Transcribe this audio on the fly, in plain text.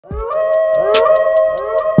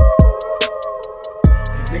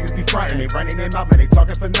They running their mouth, man, they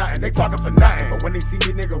talking for nothing. They talking for nothing. But when they see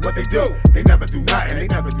me, nigga, what they do? They never do nothing. They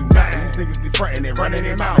never do nothing. These niggas be frontin', they running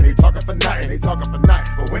their mouth, they talking for nothing. They talking for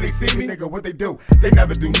nothing. But when they see me, nigga, what they do? They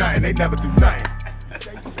never do nothing. They never do nothing.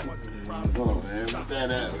 Come on, man. Put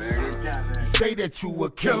that out, man. You say that you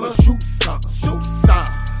a killer, shoot something, shoot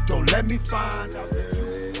something. Don't let me find out that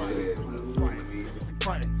you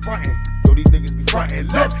frontin'. Yo, these niggas be frontin'.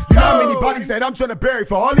 Let's go. You know how many bodies that I'm tryna bury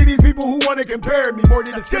for all of these people who wanna compare me more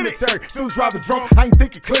than the cemetery. Still driving drunk, I ain't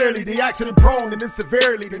thinking clearly. The accident prone and then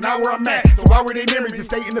severely. They're not where I'm at. So why were they near me? Just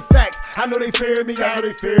stating the facts. I know they fear me. I know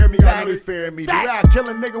they fear me. I know they fear me. The way I kill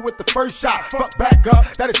a nigga with the first shot, fuck back up.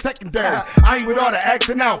 That is secondary. I ain't with all the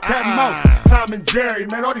acting out. Cat and mouse, Tom and Jerry.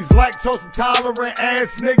 Man, all these lactose intolerant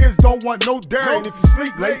ass niggas don't want no dairy. And if you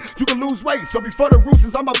sleep late, you can lose weight. So before the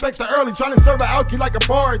roosters, I'm up extra early trying to serve an alky like a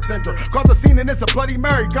bartender. Cause a scene and it's a Bloody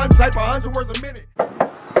Mary, gun type 100 words a minute.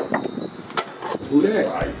 Who that?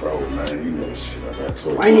 Alright, bro, man, you know shit. I got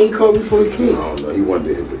told. Why he ain't called me before he came? I don't know. He wanted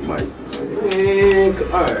to hit the mic. Man,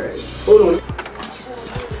 alright. Hold on.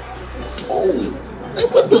 Oh.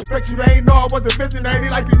 What the expect you to ain't know I wasn't visionary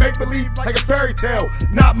like we make believe like a fairy tale.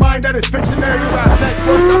 Not mine, that is fictionary. You got snatch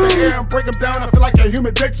words out the air and break them down. I feel like a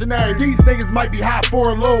human dictionary. These niggas might be hot for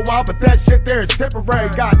a little while, but that shit there is temporary.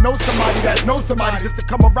 God knows somebody that knows somebody just to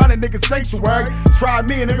come around a nigga's sanctuary. Try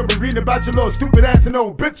me, a nigga be reading about your little stupid ass in the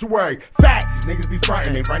obituary. Facts, niggas be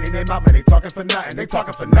frontin', they running their mouth, man, they talking for nothing. They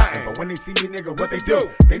talking for nothing. But when they see me, nigga, what they do?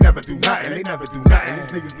 They never do nothing. They never do nothing.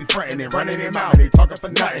 These niggas be frontin', they running their mouth, they talking for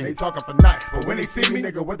nothing. They talking for nothing. But when they see me,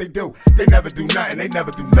 nigga, what they do? They never do nothing. They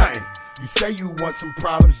never do nothing. You say you want some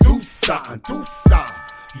problems, do something, do something.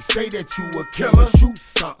 You say that you a killer, shoot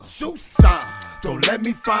something, shoot something. Don't let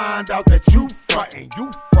me find out that you frontin',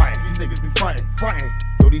 you frontin'. These niggas be frontin', frontin'.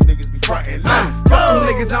 Yo, these niggas be frontin'. Let's go. Fuck them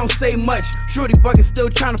niggas, I don't say much. Shorty buggin' still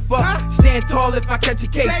tryna fuck. Stand tall if I catch a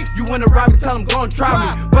case. You wanna rob me, tell them gon' try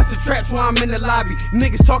me. Bustin' traps while I'm in the lobby.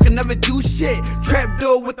 Niggas talkin' never do shit. Trap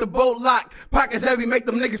door with the bolt lock. Pockets heavy, make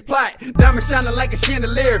them niggas plot. Diamond shining like a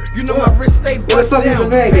chandelier. You know my wrist stay bust down.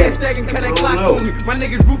 Pants sagging, cut that Glock on me. My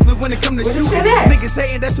niggas ruthless when it come to shooting. Niggas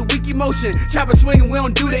hating, that's a weak emotion. Chopper swinging, we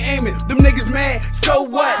don't do the aiming. Them niggas mad, so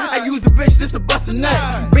what? I use the bitch just to bust a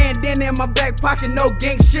nut. Bandana in my back pocket, no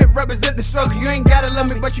gang shit. Represent the struggle. You ain't gotta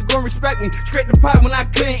love me, but you gon' respect me. Straight the pot when I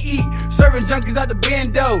couldn't eat. Serving junkies out the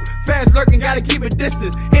bando. Fast lurking, gotta keep a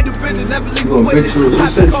distance. Handle business, never leave a witness.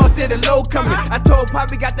 Poppy call, said the low coming. I told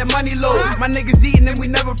Poppy got that money low. My niggas eating and we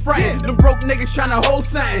never frontin'. Them broke niggas tryna hold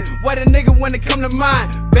something. What a nigga when it come to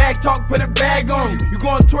mine. Bag talk, put a bag on you. You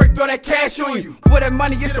gon' twerk, throw that cash on you. For that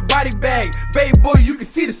money, it's a body bag. Baby boy, you can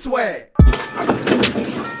see the swag.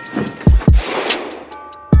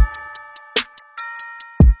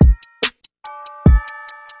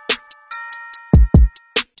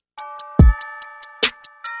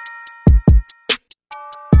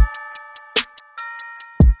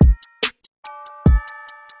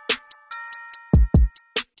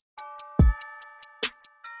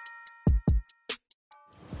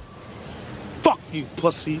 Fuck you,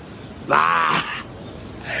 pussy. Ah,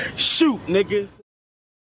 shoot, nigga.